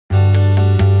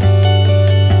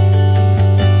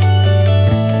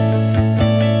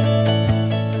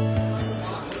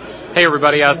Hey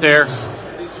everybody out there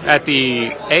at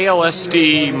the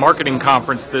ALSD marketing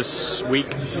conference this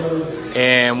week,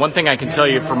 and one thing I can tell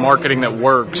you for marketing that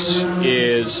works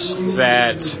is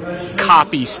that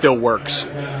copy still works.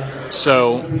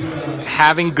 So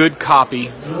having good copy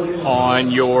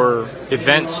on your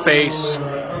event space,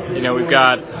 we've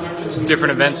got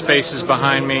different event spaces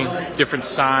behind me, different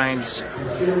signs.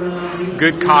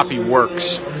 Good copy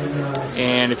works.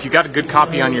 And if you got a good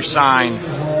copy on your sign,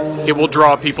 it will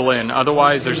draw people in.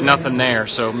 Otherwise, there's nothing there.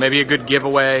 So maybe a good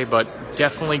giveaway, but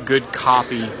definitely good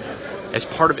copy as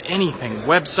part of anything.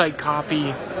 Website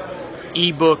copy,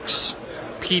 ebooks,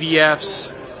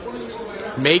 PDFs.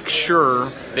 Make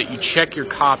sure that you check your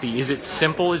copy. Is it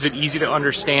simple? Is it easy to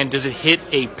understand? Does it hit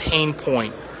a pain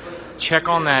point? Check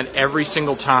on that every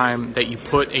single time that you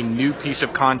put a new piece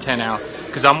of content out.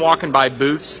 Because I'm walking by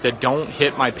booths that don't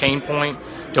hit my pain point,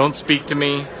 don't speak to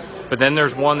me, but then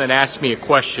there's one that asks me a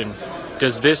question.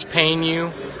 Does this pain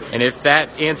you? And if that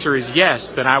answer is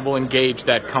yes, then I will engage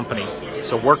that company.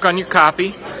 So work on your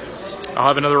copy. I'll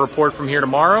have another report from here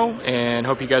tomorrow, and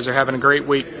hope you guys are having a great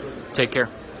week. Take care.